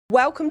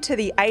Welcome to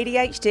the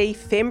ADHD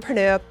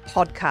Fempreneur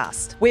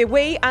podcast, where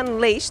we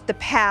unleash the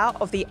power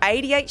of the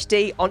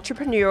ADHD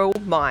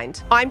entrepreneurial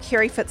mind. I'm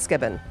Kerry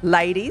Fitzgibbon.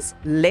 Ladies,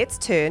 let's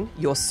turn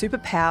your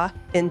superpower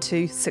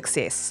into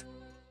success.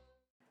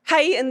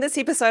 Hey, in this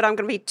episode, I'm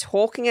going to be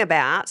talking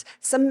about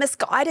some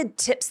misguided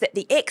tips that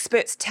the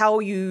experts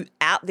tell you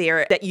out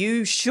there that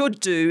you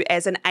should do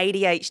as an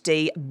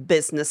ADHD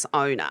business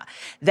owner.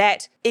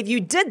 That if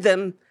you did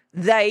them,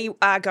 they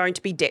are going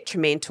to be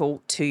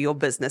detrimental to your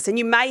business. And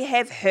you may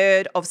have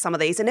heard of some of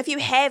these. And if you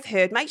have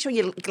heard, make sure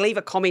you leave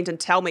a comment and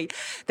tell me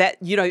that,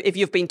 if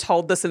you've been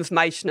told this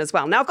information as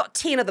well. Now, I've got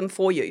 10 of them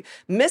for you.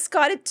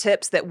 Misguided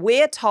tips that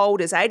we're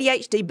told as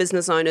ADHD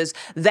business owners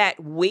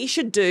that we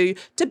should do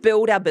to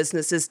build our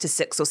businesses to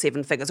 6 or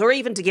 7 figures, or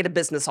even to get a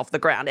business off the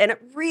ground. And it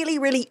really,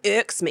 really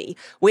irks me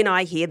when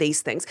I hear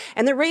these things.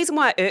 And the reason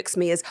why it irks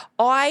me is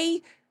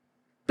I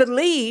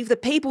believe the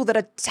people that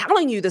are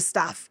telling you this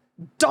stuff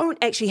don't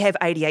actually have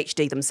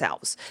ADHD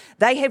themselves.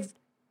 They have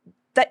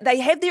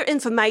their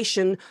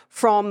information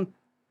from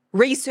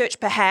research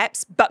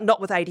perhaps, but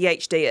not with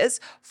ADHDers,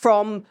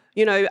 from,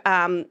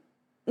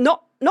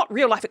 not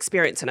real life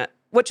experience in it,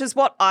 which is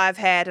what I've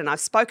had. And I've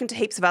spoken to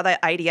heaps of other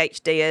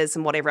ADHDers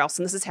and whatever else.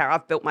 And this is how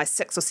I've built my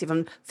 6 or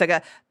 7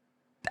 figure,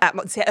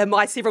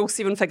 my several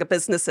 7-figure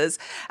businesses,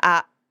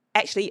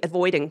 actually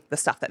avoiding the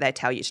stuff that they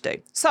tell you to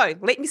do. So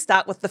let me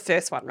start with the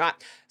first one, right?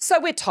 So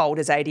we're told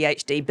as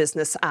ADHD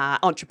business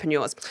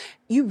entrepreneurs,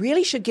 you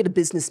really should get a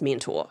business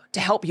mentor to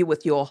help you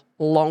with your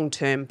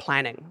long-term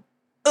planning.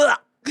 Ugh.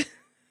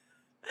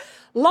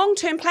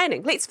 Long-term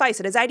planning. Let's face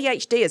it, as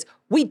ADHDers,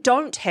 we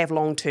don't have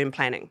long-term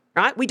planning,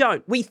 right? We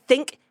don't. We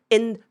think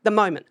in the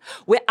moment.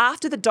 We're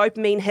after the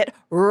dopamine hit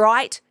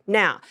right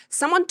now.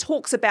 Someone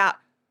talks about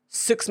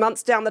 6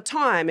 months down the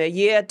time, a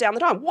year down the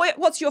time.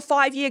 What's your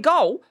 5-year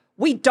goal?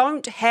 We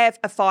don't have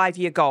a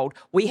 5-year goal.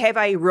 We have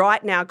a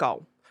right now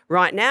goal.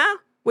 Right now,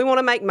 we want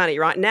to make money.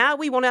 Right now,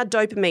 we want our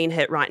dopamine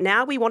hit. Right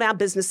now, we want our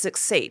business to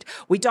succeed.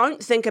 We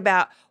don't think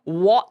about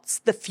what's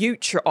the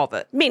future of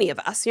it. Many of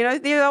us,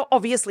 there are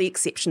obviously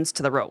exceptions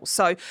to the rule.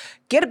 So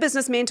get a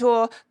business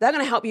mentor. They're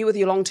going to help you with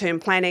your long-term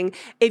planning.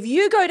 If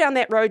you go down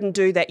that road and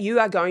do that, you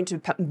are going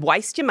to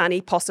waste your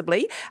money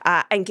possibly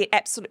and get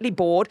absolutely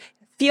bored,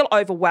 feel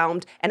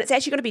overwhelmed, and it's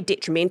actually going to be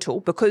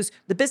detrimental because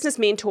the business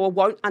mentor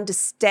won't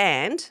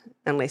understand,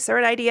 unless they're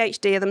an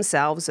ADHD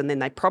themselves, and then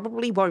they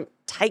probably won't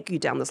take you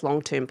down this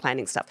long-term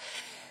planning stuff.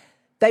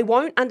 They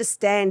won't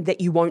understand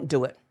that you won't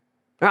do it,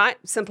 right?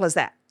 Simple as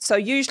that. So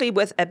usually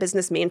with a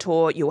business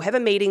mentor, you'll have a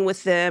meeting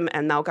with them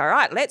and they'll go, all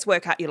right, let's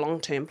work out your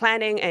long-term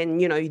planning,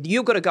 and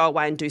you've got to go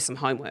away and do some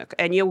homework.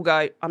 And you'll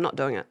go, I'm not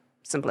doing it.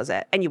 Simple as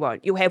that. And you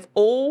won't. You'll have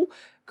all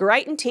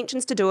great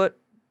intentions to do it,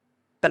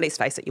 but let's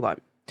face it, you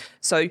won't.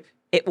 So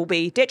it will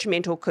be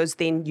detrimental because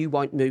then you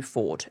won't move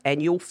forward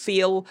and you'll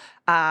feel,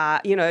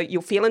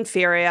 you'll feel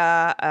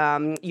inferior.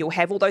 You'll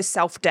have all those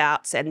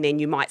self-doubts, and then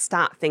you might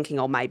start thinking,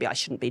 oh, maybe I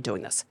shouldn't be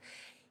doing this.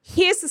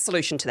 Here's the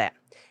solution to that.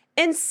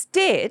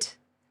 Instead,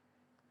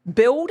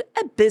 build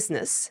a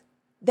business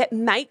that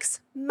makes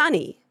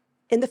money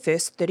in the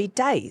first 30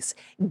 days.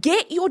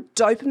 Get your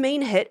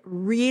dopamine hit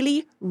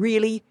really,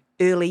 really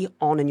early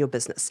on in your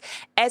business.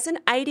 As an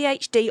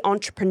ADHD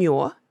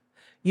entrepreneur,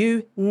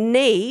 you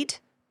need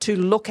to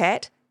look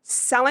at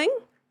selling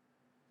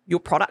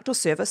your product or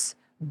service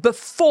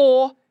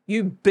before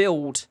you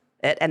build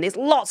it. And there's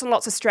lots and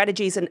lots of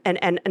strategies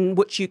in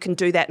which you can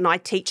do that. And I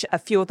teach a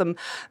few of them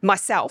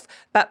myself.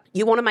 But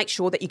you want to make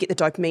sure that you get the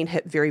dopamine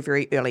hit very,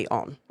 very early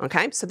on.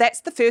 Okay? So that's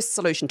the first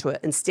solution to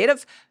it. Instead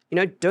of,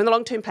 doing the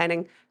long-term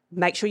planning,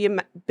 make sure you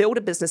build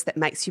a business that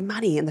makes you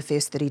money in the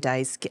first 30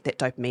 days. Get that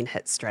dopamine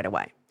hit straight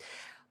away.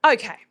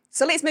 Okay.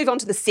 So let's move on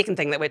to the second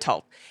thing that we're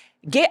told.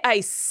 Get a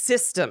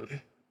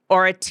system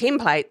or a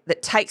template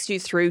that takes you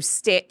through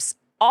steps,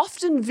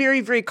 often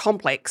very, very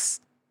complex,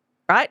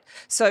 right?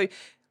 So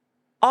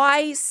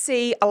I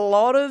see a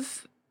lot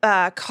of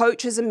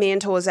coaches and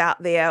mentors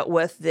out there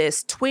with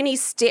this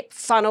 20-step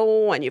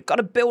funnel, and you've got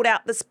to build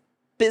out this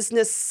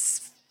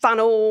business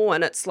funnel,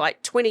 and it's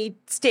like 20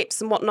 steps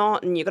and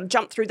whatnot, and you've got to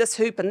jump through this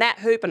hoop and that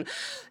hoop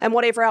and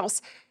whatever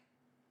else.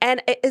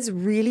 And it is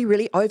really,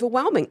 really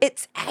overwhelming.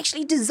 It's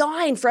actually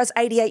designed for us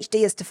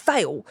ADHDers to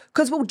fail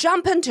because we'll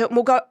jump into it and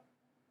we'll go,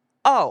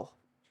 oh,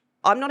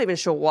 I'm not even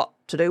sure what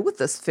to do with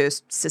this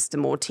first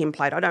system or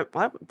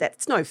template.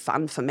 That's no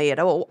fun for me at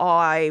all.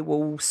 I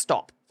will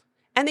stop.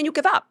 And then you'll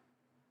give up.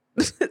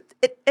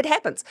 It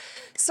happens.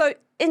 So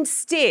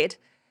instead,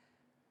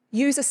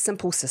 use a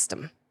simple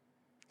system.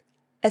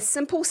 A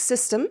simple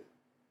system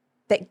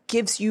that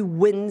gives you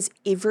wins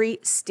every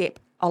step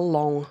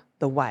along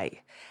the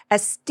way. A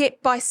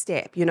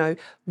step-by-step,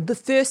 the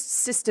first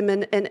system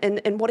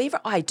in whatever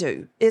I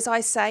do is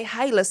I say,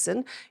 hey,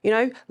 listen,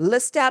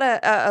 list out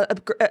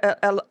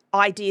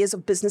ideas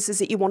of businesses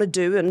that you want to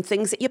do and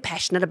things that you're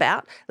passionate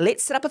about.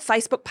 Let's set up a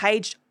Facebook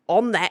page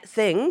on that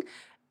thing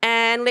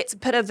and let's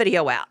put a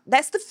video out.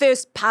 That's the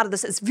first part of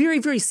this. It's very,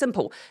 very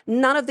simple.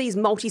 None of these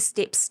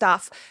multi-step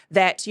stuff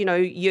that,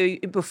 you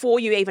before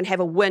you even have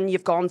a win,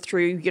 you've gone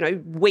through,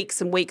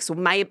 weeks and weeks or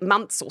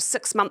months or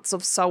 6 months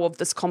or so of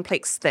this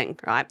complex thing,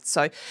 right?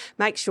 So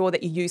make sure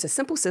that you use a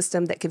simple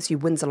system that gives you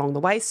wins along the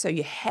way so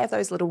you have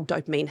those little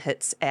dopamine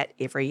hits at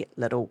every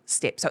little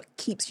step. So it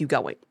keeps you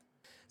going.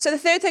 So the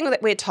third thing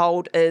that we're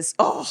told is,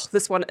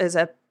 this one is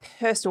a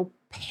personal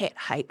pet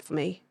hate for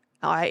me.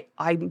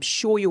 I'm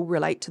sure you'll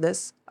relate to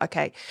this.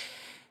 Okay.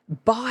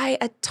 Buy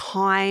a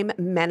time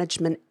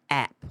management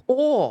app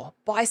or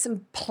buy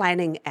some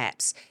planning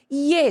apps.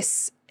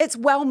 Yes, it's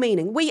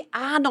well-meaning. We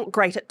are not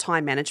great at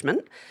time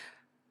management.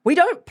 We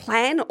don't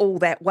plan all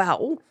that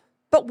well,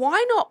 but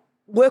why not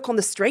work on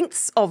the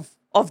strengths of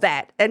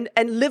that and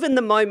live in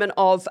the moment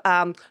of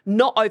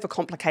not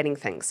overcomplicating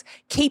things,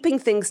 keeping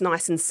things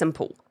nice and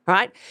simple,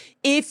 right?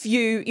 If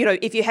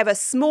you have a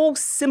small,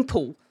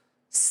 simple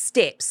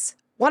steps.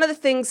 One of the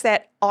things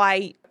that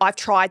I've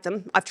tried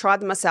them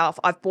myself.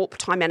 I've bought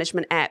time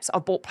management apps.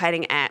 I've bought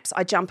planning apps.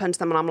 I jump into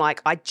them and I'm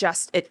like,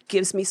 it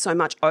gives me so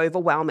much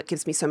overwhelm. It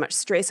gives me so much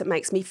stress. It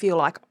makes me feel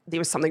like there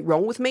is something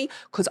wrong with me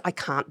because I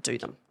can't do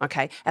them,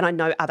 okay? And I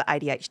know other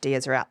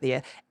ADHDers are out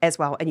there as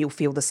well and you'll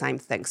feel the same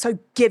thing. So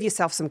give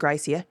yourself some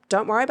grace here.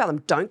 Don't worry about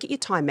them. Don't get your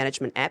time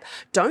management app.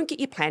 Don't get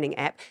your planning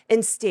app.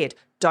 Instead,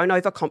 don't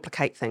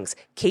overcomplicate things.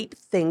 Keep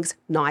things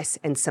nice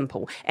and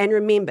simple. And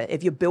remember,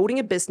 if you're building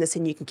a business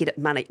and you can get it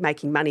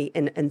making money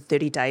in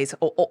 30 days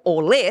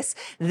or less,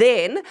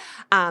 then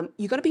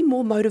you're going to be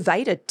more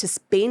motivated to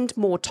spend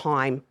more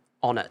time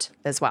on it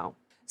as well.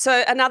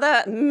 So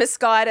another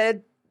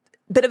misguided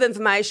bit of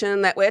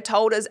information that we're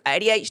told as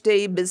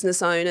ADHD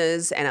business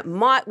owners, and it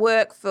might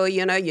work for,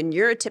 your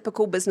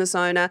neurotypical business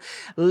owner,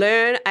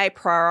 learn a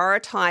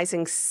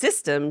prioritizing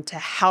system to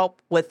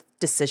help with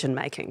decision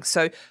making.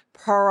 So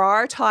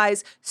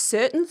prioritize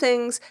certain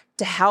things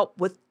to help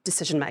with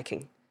decision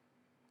making.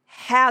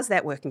 How's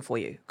that working for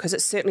you? Because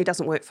it certainly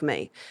doesn't work for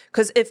me.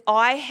 Because if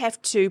I have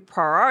to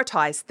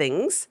prioritize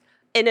things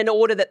in an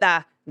order that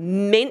they're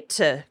meant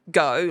to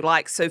go,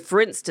 so for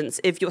instance,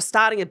 if you're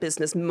starting a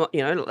business,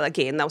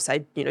 again, they'll say,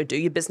 do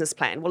your business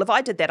plan. Well, if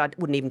I did that, I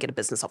wouldn't even get a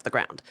business off the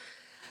ground.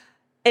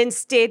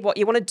 Instead, what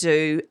you want to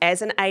do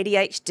as an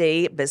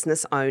ADHD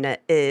business owner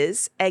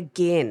is,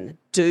 again,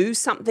 do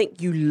something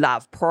you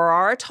love.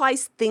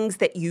 Prioritize things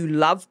that you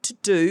love to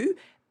do,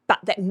 but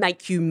that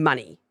make you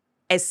money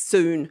as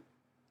soon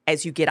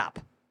as you get up.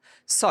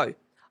 So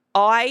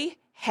I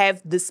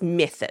have this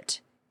method.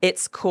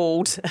 It's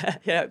called,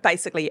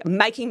 basically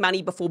making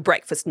money before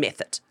breakfast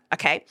method,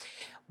 okay?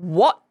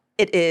 What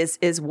it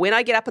is when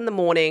I get up in the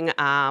morning,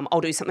 I'll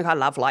do something I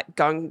love, like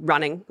going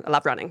running. I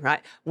love running,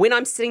 right? When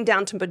I'm sitting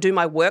down to do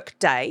my work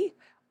day,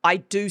 I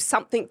do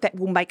something that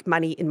will make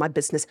money in my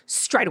business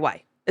straight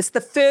away. It's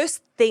the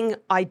first thing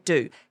I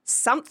do.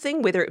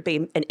 Something, whether it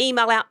be an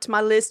email out to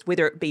my list,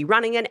 whether it be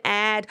running an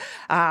ad,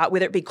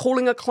 whether it be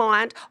calling a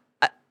client.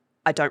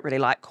 I don't really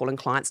like calling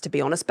clients, to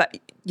be honest, but,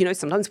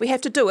 sometimes we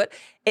have to do it.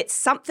 It's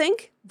something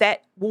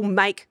that will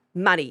make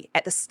money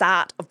at the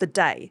start of the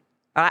day.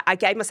 Right? I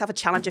gave myself a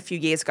challenge a few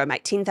years ago,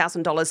 make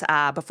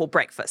 $10,000 before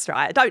breakfast,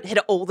 right? I don't hit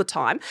it all the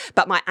time,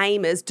 but my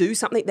aim is do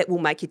something that will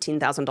make you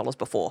 $10,000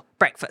 before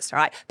breakfast,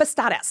 right? But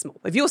start out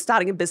small. If you're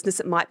starting a business,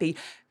 it might be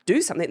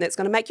do something that's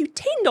going to make you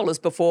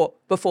 $10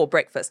 before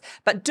breakfast.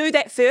 But do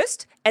that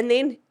first, and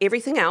then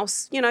everything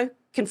else,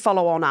 can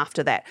follow on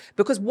after that.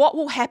 Because what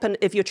will happen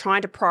if you're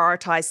trying to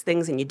prioritize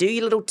things and you do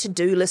your little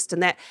to-do list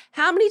and that,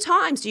 how many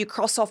times do you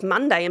cross off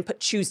Monday and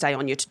put Tuesday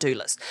on your to-do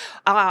list?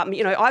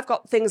 I've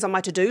got things on my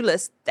to-do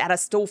list that are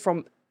still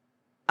from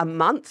a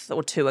month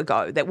or two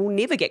ago that will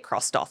never get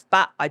crossed off,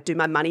 but I do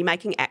my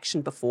money-making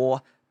action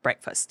before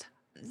breakfast.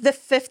 The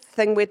fifth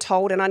thing we're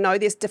told, and I know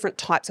there's different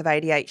types of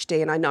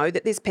ADHD, and I know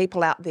that there's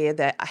people out there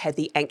that have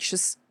the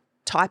anxious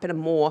type and are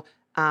more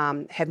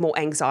have more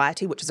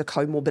anxiety, which is a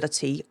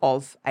comorbidity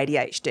of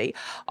ADHD.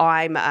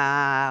 I'm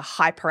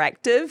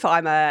hyperactive.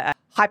 I'm a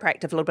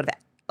hyperactive, a little bit of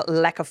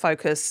lack of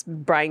focus,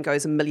 brain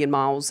goes a million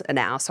miles an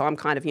hour. So I'm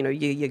kind of,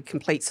 you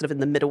complete sort of in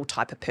the middle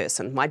type of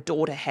person. My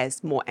daughter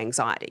has more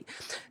anxiety.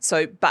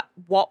 So, but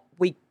what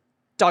we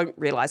don't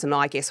realize, and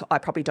I guess I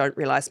probably don't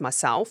realize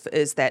myself,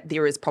 is that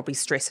there is probably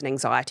stress and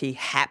anxiety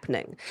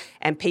happening.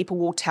 And people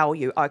will tell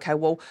you, okay,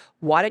 well,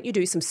 why don't you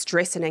do some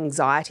stress and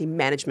anxiety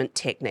management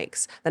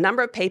techniques? The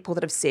number of people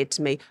that have said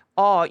to me,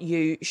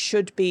 you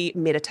should be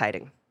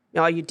meditating.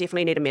 You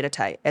definitely need to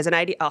meditate. As an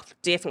AD,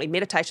 definitely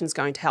meditation is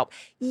going to help.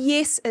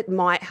 Yes, it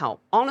might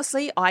help.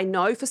 Honestly, I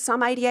know for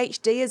some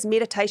ADHDers,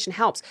 meditation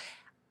helps.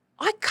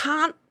 I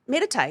can't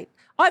meditate.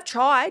 I've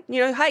tried,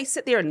 hey,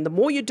 sit there, and the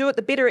more you do it,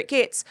 the better it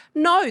gets.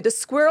 No, the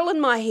squirrel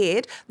in my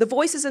head, the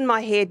voices in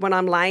my head when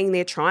I'm laying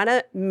there trying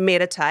to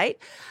meditate,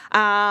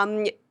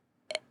 it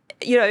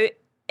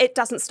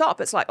doesn't stop.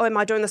 It's like, am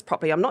I doing this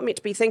properly? I'm not meant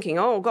to be thinking,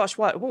 gosh,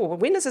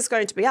 when is this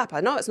going to be up?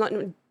 I know it's not.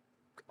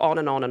 On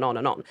and on and on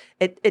and on.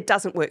 It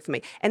doesn't work for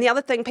me. And the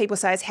other thing people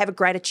say is have a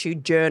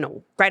gratitude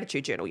journal.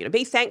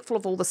 Be thankful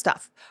of all the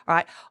stuff, all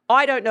right?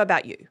 I don't know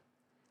about you.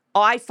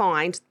 I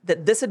find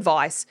that this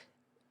advice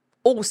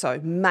also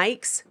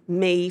makes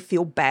me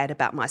feel bad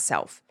about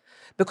myself.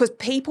 Because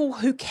people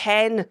who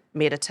can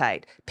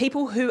meditate,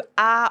 people who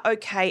are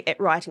okay at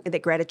writing in their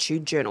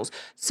gratitude journals,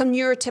 some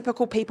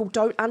neurotypical people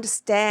don't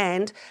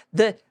understand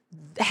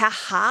how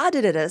hard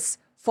it is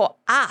for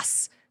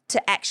us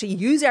to actually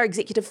use our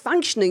executive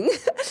functioning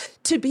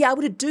to be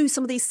able to do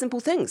some of these simple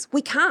things.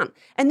 We can't.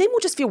 And then we'll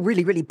just feel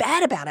really, really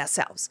bad about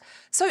ourselves.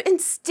 So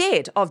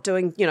instead of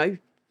doing,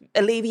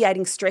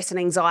 alleviating stress and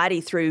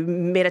anxiety through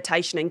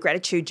meditation and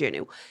gratitude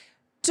journal,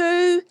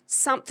 do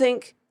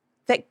something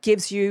that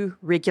gives you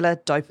regular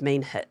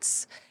dopamine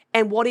hits,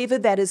 and whatever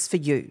that is for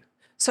you.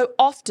 So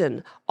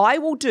often I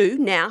will do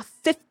now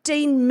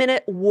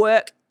 15-minute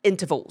work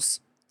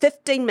intervals,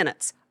 15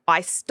 minutes. I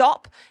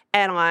stop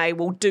and I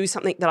will do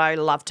something that I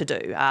love to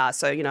do.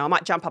 So I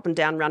might jump up and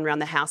down, run around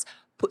the house,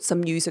 put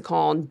some music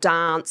on,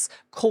 dance,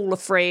 call a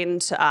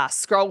friend,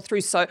 scroll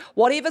through, so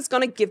whatever's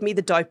going to give me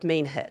the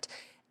dopamine hit.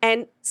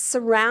 And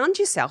surround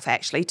yourself,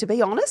 actually, to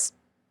be honest,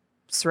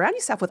 surround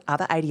yourself with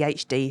other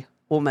ADHD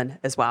women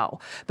as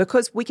well,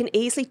 because we can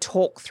easily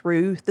talk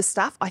through the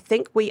stuff. I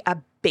think we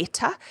are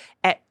better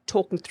at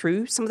talking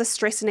through some of the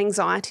stress and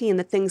anxiety and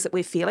the things that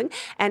we're feeling,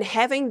 and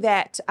having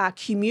that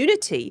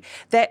community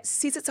that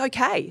says it's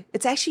okay.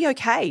 It's actually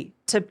okay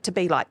to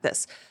be like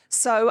this.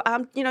 So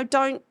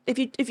don't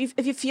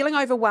if you're feeling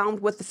overwhelmed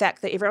with the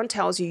fact that everyone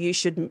tells you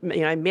should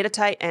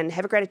meditate and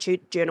have a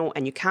gratitude journal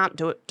and you can't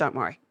do it, don't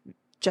worry.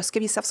 Just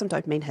give yourself some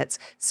dopamine hits.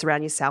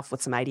 Surround yourself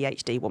with some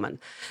ADHD women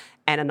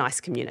and a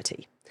nice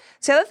community.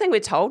 So the other thing we're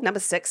told, number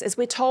 6, is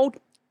we're told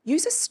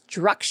use a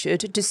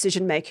structured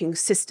decision-making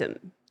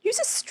system.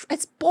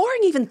 It's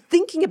boring even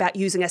thinking about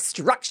using a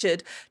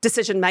structured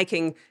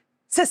decision-making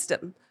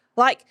system.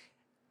 Like,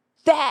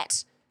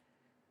 that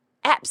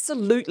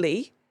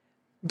absolutely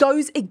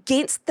goes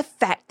against the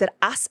fact that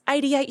us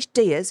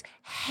ADHDers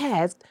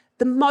have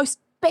the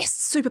best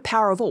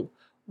superpower of all.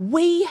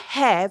 We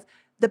have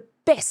the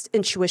best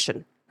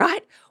intuition,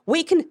 right?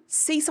 We can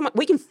see someone,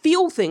 we can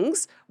feel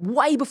things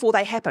way before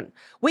they happen.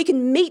 We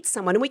can meet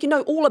someone and we can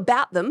know all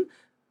about them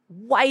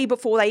way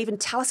before they even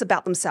tell us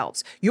about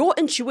themselves. Your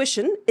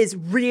intuition is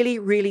really,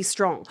 really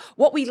strong.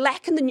 What we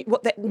lack in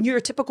what that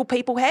neurotypical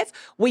people have,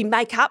 we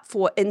make up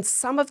for in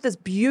some of this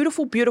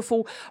beautiful,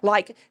 beautiful,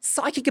 like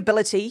psychic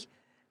ability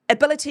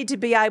to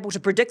be able to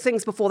predict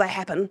things before they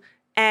happen,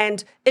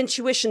 and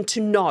intuition to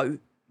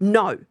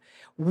know.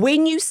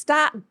 When you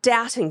start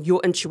doubting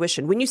your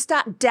intuition, when you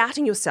start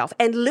doubting yourself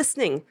and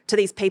listening to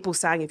these people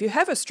saying, if you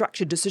have a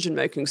structured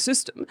decision-making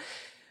system,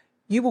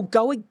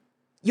 it'll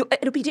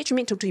be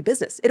detrimental to your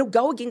business. It'll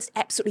go against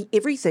absolutely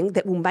everything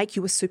that will make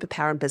you a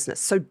superpower in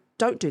business. So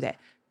don't do that.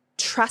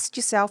 Trust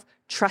yourself,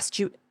 trust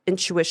your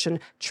intuition,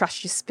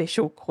 trust your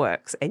special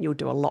quirks, and you'll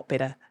do a lot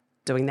better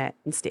doing that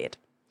instead.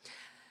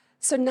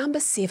 So number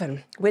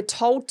 7, we're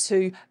told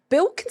to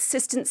build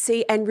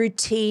consistency and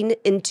routine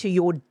into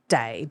your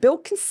day.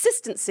 Build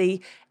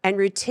consistency and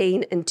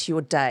routine into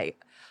your day.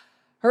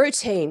 A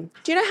routine.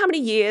 Do you know how many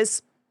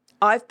years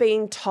I've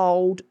been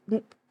told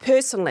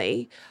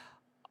personally,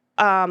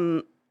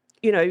 well,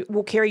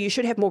 Kerry, you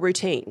should have more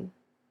routine.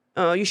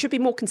 You should be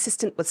more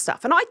consistent with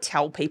stuff. And I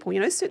tell people,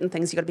 certain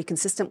things you've got to be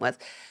consistent with.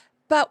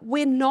 But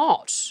we're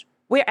not.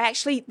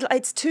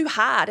 It's too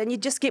hard, and you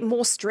just get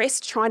more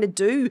stressed trying to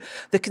do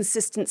the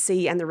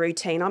consistency and the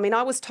routine. I mean,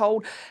 I was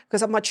told,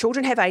 because my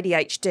children have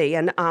ADHD,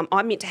 and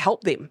I'm meant to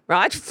help them,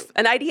 right?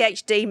 An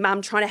ADHD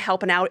mum trying to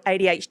help an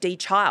ADHD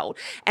child.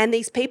 And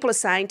these people are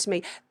saying to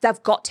me,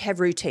 they've got to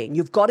have routine.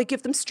 You've got to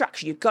give them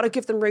structure. You've got to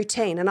give them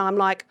routine. And I'm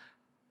like,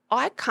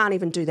 I can't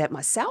even do that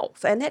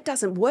myself, and that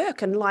doesn't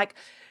work. And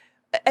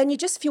you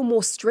just feel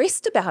more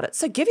stressed about it.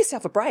 So give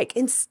yourself a break.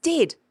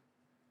 Instead,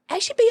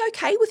 actually be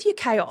okay with your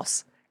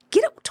chaos.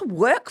 Get it to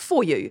work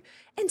for you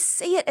and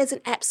see it as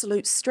an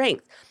absolute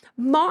strength.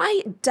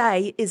 My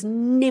day is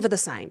never the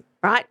same,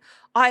 right?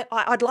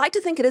 I'd like to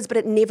think it is, but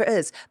it never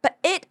is. But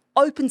it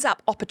opens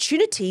up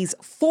opportunities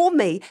for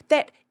me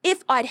that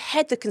if I'd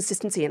had the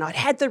consistency and I'd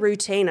had the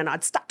routine and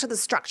I'd stuck to the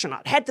structure and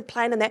I'd had the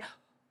plan and that,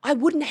 I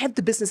wouldn't have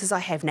the businesses I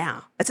have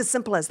now. It's as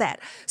simple as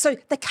that. So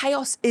the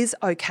chaos is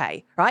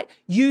okay, right?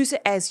 Use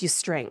it as your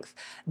strength.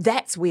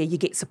 That's where you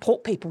get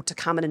support people to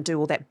come in and do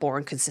all that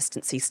boring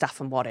consistency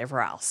stuff and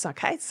whatever else,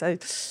 okay? So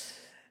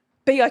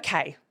be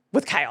okay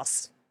with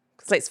chaos.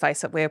 Because let's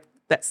face it,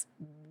 that's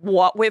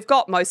what we've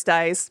got most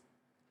days.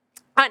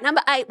 All right,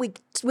 number 8,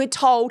 we're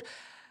told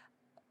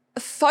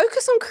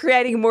focus on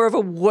creating more of a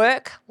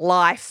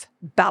work-life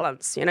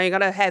balance. You got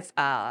to have,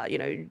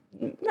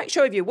 make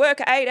sure if you work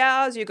 8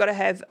 hours, you've got to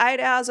have 8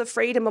 hours of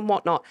freedom and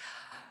whatnot.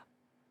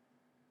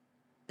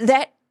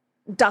 That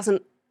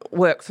doesn't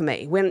work for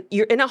me. When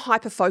you're in a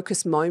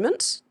hyper-focused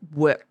moment,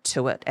 work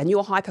to it. And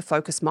your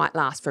hyper-focus might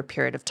last for a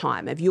period of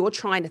time. If you're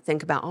trying to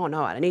think about, oh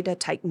no, I need to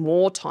take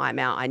more time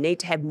out, I need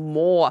to have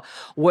more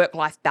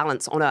work-life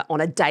balance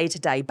on a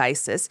day-to-day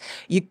basis,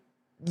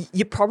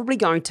 you're probably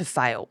going to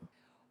fail.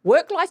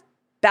 Work-life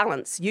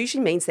balance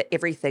usually means that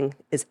everything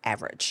is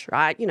average,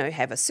 right?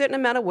 Have a certain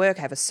amount of work,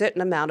 have a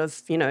certain amount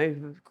of,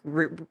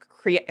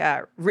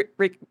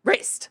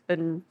 rest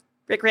and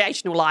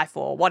recreational life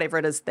or whatever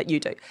it is that you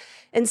do.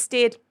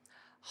 Instead,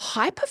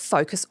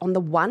 hyper-focus on the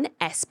one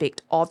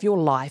aspect of your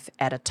life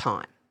at a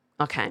time,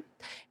 okay?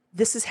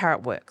 This is how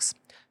it works.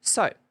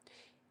 So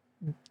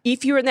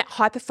if you're in that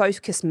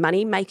hyper-focused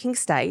money-making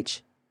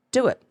stage,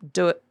 do it.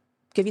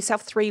 Give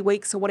yourself 3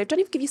 weeks or whatever.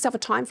 Don't even give yourself a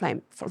time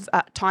frame.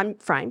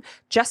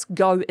 Just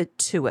go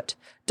to it.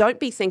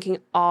 Don't be thinking,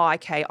 oh,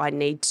 okay, I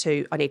need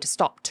to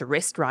stop to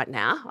rest right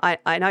now.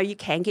 I know you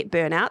can get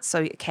burnout,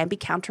 so it can be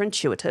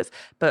counterintuitive,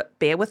 but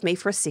bear with me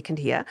for a second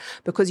here,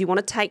 because you want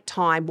to take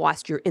time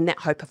whilst you're in that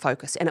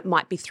hyper-focus, and it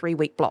might be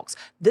 3-week blocks.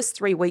 This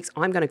 3 weeks,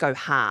 I'm going to go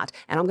hard,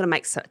 and I'm going to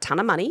make a ton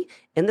of money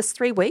in this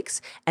 3 weeks,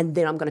 and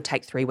then I'm going to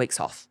take 3 weeks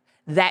off.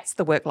 That's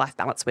the work-life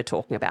balance we're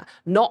talking about.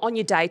 Not on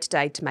your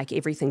day-to-day to make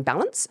everything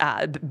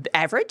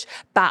average,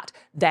 but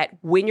that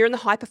when you're in the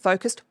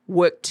hyper-focused,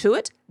 work to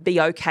it, be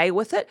okay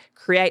with it,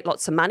 create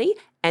lots of money,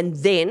 and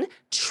then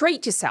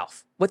treat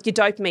yourself with your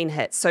dopamine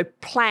hits. So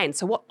plan.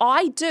 So what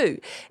I do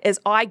is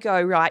I go,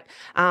 right,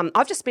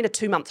 I've just spent a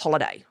 2-month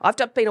holiday. I've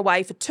been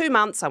away for 2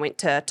 months. I went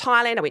to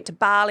Thailand, I went to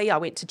Bali, I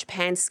went to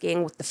Japan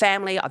skiing with the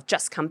family. I've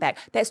just come back.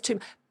 That's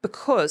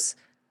because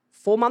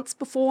 4 months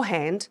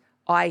beforehand,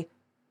 I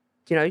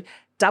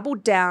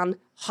doubled down,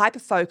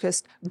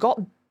 hyper-focused, got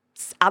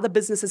other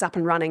businesses up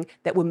and running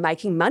that were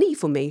making money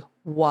for me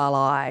while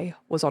I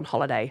was on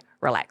holiday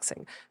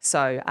relaxing.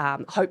 So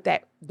hope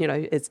that,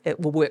 it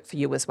will work for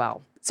you as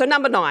well. So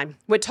number 9,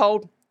 we're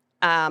told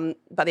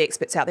by the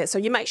experts out there, so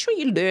you make sure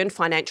you learn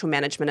financial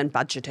management and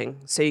budgeting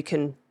so you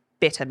can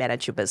better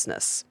manage your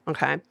business,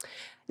 okay?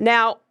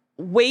 Now,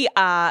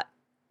 ADHDers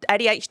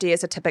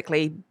are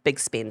typically big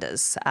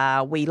spenders.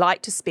 We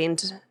like to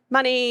spend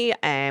money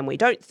and we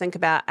don't think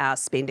about our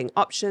spending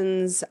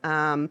options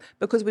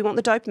because we want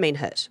the dopamine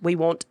hit. We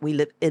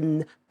live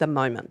in the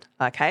moment,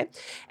 okay?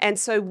 And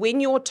so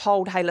when you're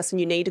told, hey, listen,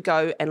 you need to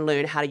go and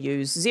learn how to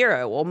use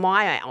Xero or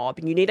MyOb,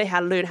 and you need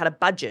to learn how to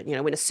budget.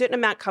 When a certain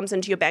amount comes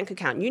into your bank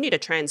account, you need to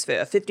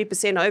transfer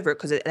 50% over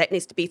because that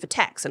needs to be for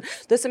tax, and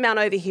this amount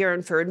over here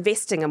and for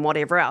investing and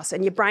whatever else.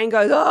 And your brain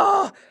goes,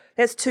 oh,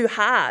 that's too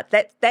hard.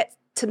 That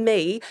to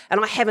me, and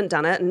I haven't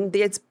done it, and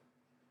there's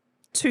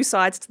two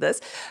sides to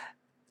this.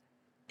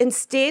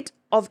 Instead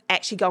of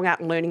actually going out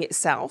and learning it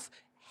yourself,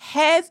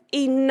 have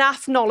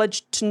enough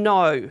knowledge to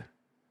know,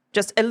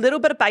 just a little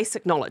bit of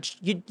basic knowledge.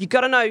 You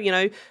got to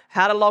know,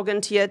 how to log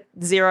into your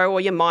Xero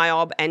or your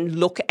MyOb and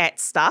look at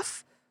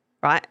stuff,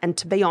 right? And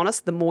to be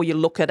honest, the more you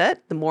look at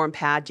it, the more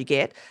empowered you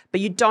get.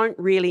 But you don't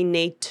really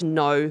need to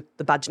know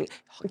the budgeting.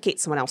 Get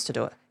someone else to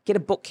do it. Get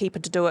a bookkeeper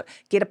to do it.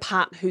 Get a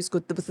partner who's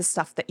good with the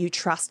stuff that you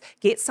trust.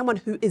 Get someone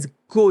who is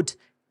good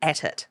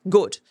at it.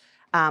 To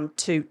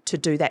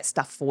do that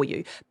stuff for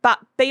you. But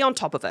be on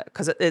top of it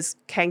because it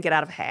can get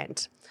out of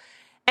hand.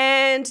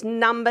 And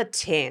number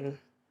 10,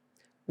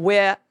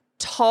 we're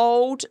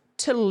told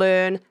to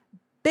learn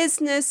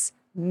business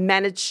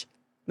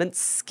management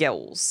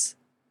skills.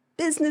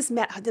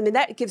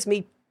 That gives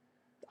me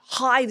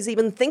hives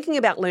even thinking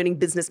about learning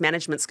business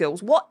management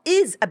skills. What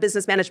is a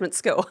business management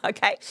skill?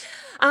 Okay.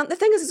 The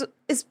thing is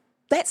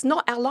that's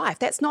not our life.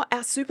 That's not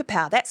our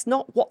superpower. That's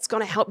not what's going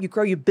to help you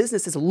grow your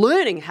business, is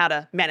learning how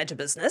to manage a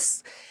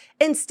business.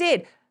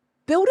 Instead,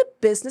 build a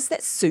business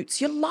that suits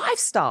your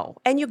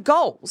lifestyle and your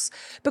goals.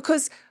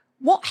 Because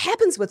what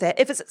happens with that,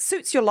 if it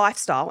suits your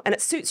lifestyle and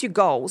it suits your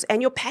goals and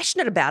you're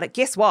passionate about it,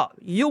 guess what?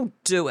 You'll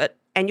do it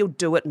and you'll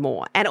do it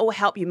more. And it will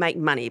help you make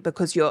money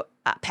because you're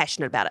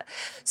passionate about it.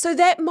 So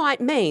that might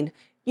mean,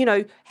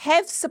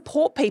 have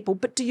support people,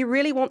 but do you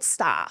really want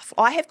staff?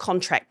 I have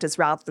contractors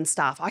rather than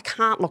staff. I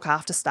can't look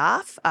after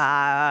staff.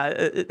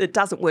 It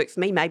doesn't work for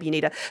me. Maybe you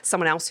need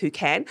someone else who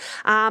can.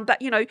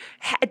 But,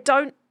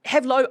 don't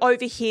have low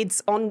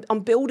overheads on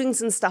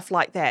buildings and stuff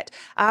like that.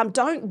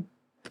 Don't,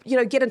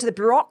 get into the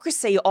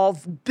bureaucracy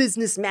of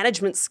business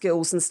management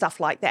skills and stuff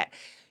like that.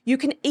 You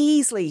can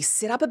easily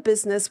set up a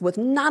business with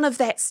none of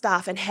that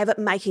stuff and have it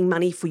making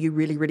money for you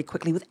really, really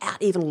quickly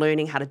without even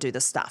learning how to do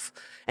this stuff.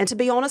 And to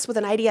be honest, with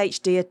an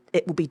ADHD,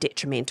 it will be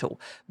detrimental.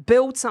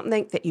 Build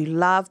something that you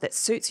love, that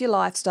suits your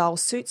lifestyle,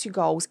 suits your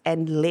goals,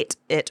 and let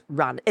it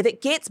run. If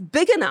it gets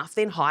big enough,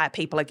 then hire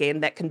people again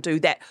that can do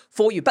that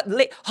for you. But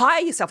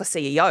hire yourself a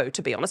CEO,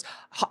 to be honest,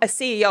 a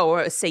CEO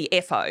or a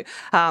CFO.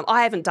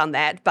 I haven't done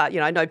that, but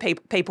I know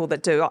people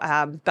that do.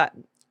 But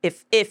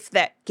if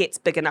that gets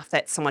big enough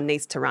that someone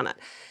needs to run it.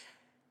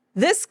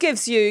 This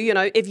gives you,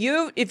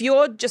 if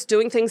you're just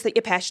doing things that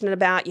you're passionate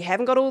about, you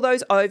haven't got all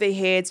those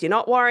overheads, you're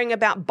not worrying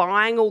about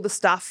buying all the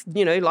stuff,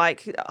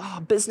 like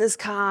business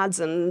cards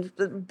and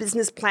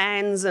business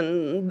plans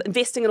and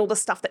investing in all the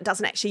stuff that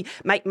doesn't actually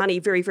make money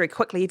very, very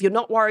quickly. If you're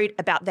not worried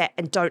about that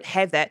and don't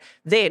have that,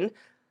 then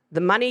the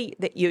money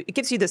it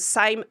gives you the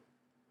same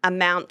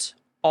amount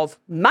of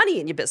money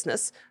in your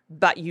business,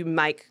 but you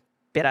make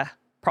better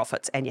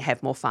profits and you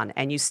have more fun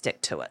and you stick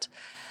to it.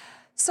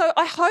 So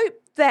I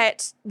hope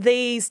that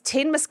these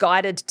 10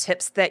 misguided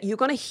tips that you're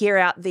going to hear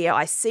out there,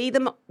 I see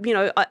them,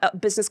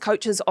 business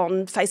coaches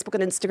on Facebook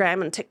and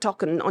Instagram and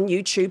TikTok and on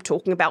YouTube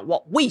talking about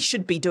what we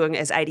should be doing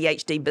as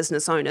ADHD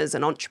business owners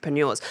and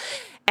entrepreneurs.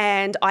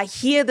 And I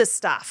hear this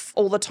stuff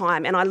all the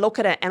time and I look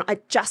at it and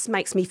it just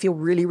makes me feel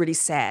really, really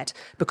sad,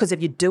 because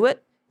if you do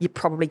it, you're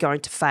probably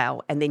going to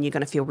fail and then you're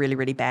going to feel really,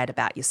 really bad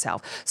about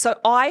yourself. So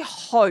I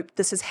hope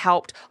this has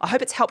helped. I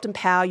hope it's helped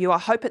empower you. I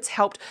hope it's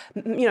helped,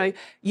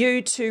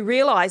 you to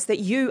realize that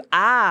you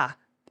are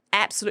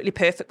absolutely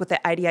perfect with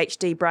that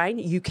ADHD brain.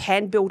 You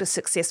can build a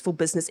successful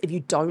business if you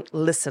don't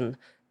listen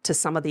to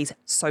some of these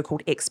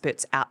so-called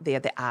experts out there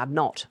that are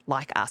not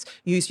like us.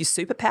 Use your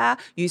superpower,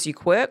 use your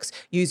quirks,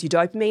 use your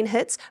dopamine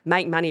hits,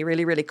 make money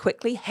really, really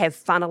quickly, have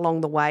fun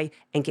along the way,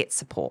 and get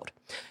support.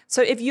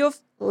 So if you've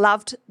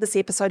loved this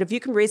episode, if you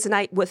can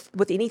resonate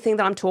with anything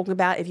that I'm talking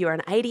about, if you're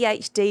an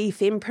ADHD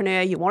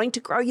fempreneur, you're wanting to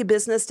grow your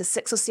business to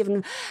 6 or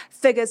 7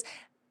 figures,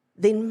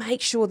 then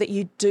make sure that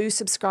you do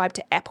subscribe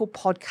to Apple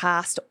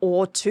Podcast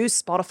or to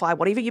Spotify,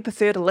 whatever you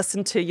prefer to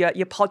listen to your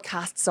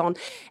podcasts on.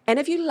 And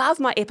if you love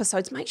my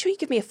episodes, make sure you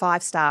give me a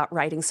 5-star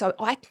rating so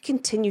I can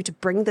continue to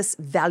bring this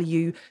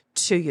value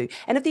to you.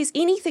 And if there's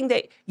anything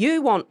that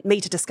you want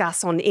me to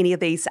discuss on any of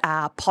these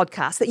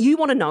podcasts that you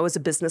want to know as a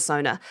business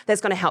owner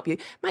that's going to help you,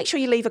 make sure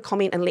you leave a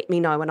comment and let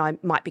me know, and I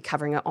might be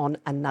covering it on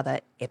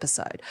another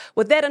episode.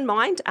 With that in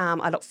mind,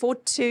 I look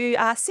forward to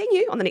seeing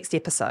you on the next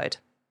episode.